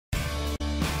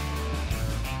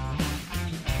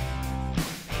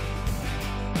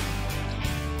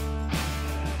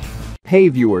Hey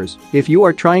viewers, if you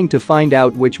are trying to find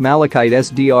out which Malachite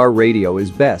SDR radio is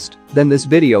best, then this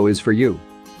video is for you.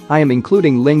 I am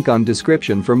including link on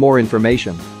description for more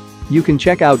information. You can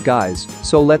check out guys,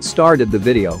 so let's start at the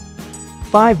video.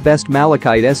 5 Best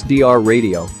Malachite SDR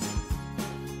Radio.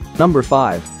 Number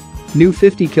 5. New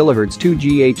 50 kHz 2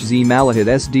 GHz Malahit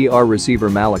SDR Receiver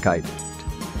Malachite.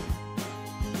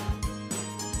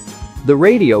 The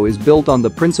radio is built on the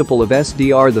principle of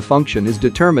SDR. The function is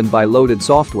determined by loaded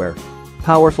software.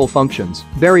 Powerful functions: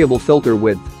 variable filter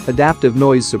width, adaptive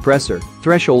noise suppressor,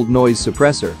 threshold noise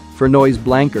suppressor, for noise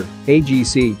blanker,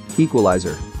 AGC,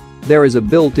 equalizer. There is a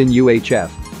built-in UHF.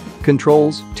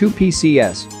 Controls: 2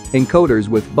 PCS, encoders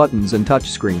with buttons and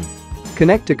touchscreen.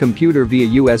 Connect to computer via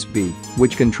USB,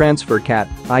 which can transfer CAT,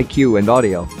 IQ and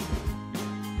audio.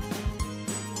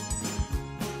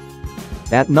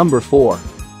 At number 4.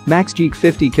 Maxgeek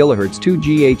 50 kHz 2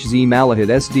 GHz Malahit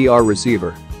SDR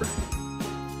Receiver.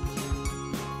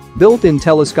 Built-in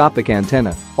telescopic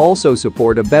antenna, also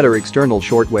support a better external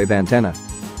shortwave antenna.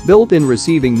 Built-in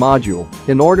receiving module,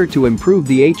 in order to improve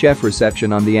the HF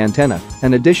reception on the antenna,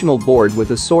 an additional board with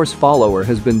a source follower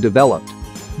has been developed.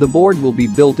 The board will be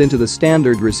built into the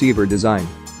standard receiver design.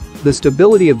 The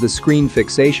stability of the screen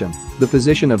fixation, the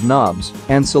position of knobs,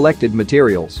 and selected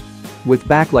materials. With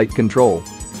backlight control.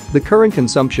 The current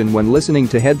consumption when listening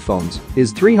to headphones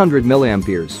is 300 mA.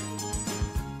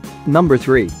 Number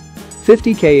 3.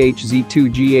 50 kHz 2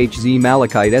 GHz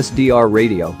Malachite SDR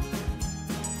Radio.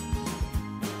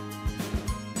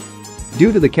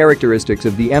 Due to the characteristics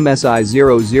of the MSI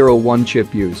 001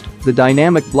 chip used, the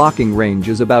dynamic blocking range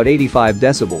is about 85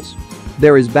 decibels.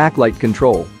 There is backlight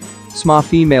control. SMA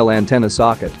female antenna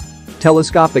socket.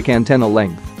 Telescopic antenna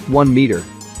length, 1 meter.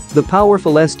 The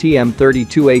powerful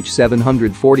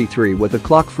STM32H743 with a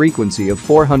clock frequency of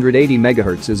 480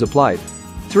 MHz is applied.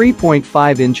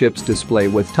 3.5-inch IPS display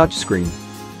with touchscreen.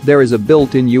 There is a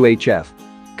built-in UHF.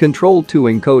 Control 2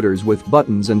 encoders with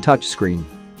buttons and touchscreen.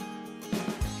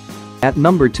 At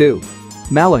number 2.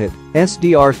 Malahit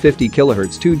SDR 50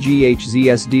 kHz 2 GHz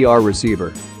SDR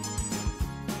Receiver.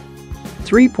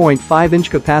 3.5-inch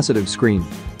capacitive screen.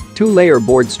 2-layer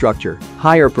board structure,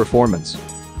 higher performance.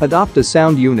 Adopt a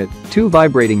sound unit, 2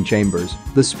 vibrating chambers.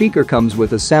 The speaker comes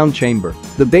with a sound chamber.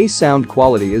 The bass sound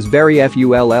quality is very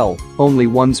FULL, only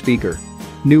 1 speaker.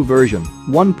 New version,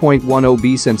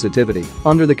 1.10B sensitivity,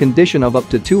 under the condition of up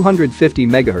to 250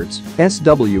 MHz,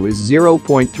 SW is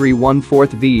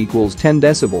 0.314V equals 10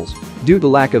 decibels, due to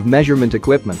lack of measurement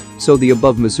equipment, so the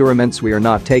above measurements we are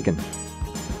not taken.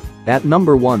 At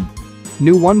number 1.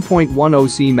 New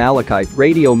 1.10C Malachite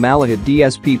Radio Malahit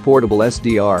DSP Portable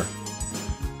SDR.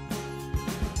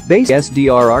 Base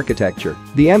SDR architecture,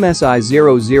 the MSI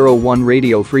 001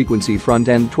 radio frequency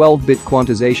front-end 12-bit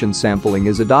quantization sampling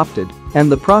is adopted,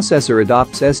 and the processor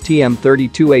adopts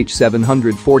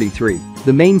STM32H743.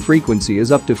 The main frequency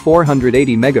is up to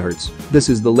 480 MHz, this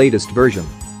is the latest version.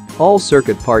 All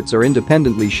circuit parts are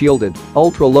independently shielded,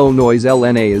 ultra-low noise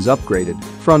LNA is upgraded,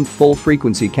 front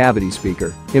full-frequency cavity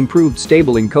speaker, improved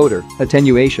stable encoder,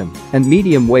 attenuation, and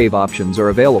medium wave options are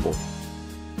available.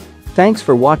 Thanks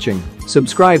for watching.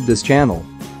 Subscribe this channel.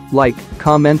 Like,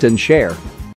 comment and share.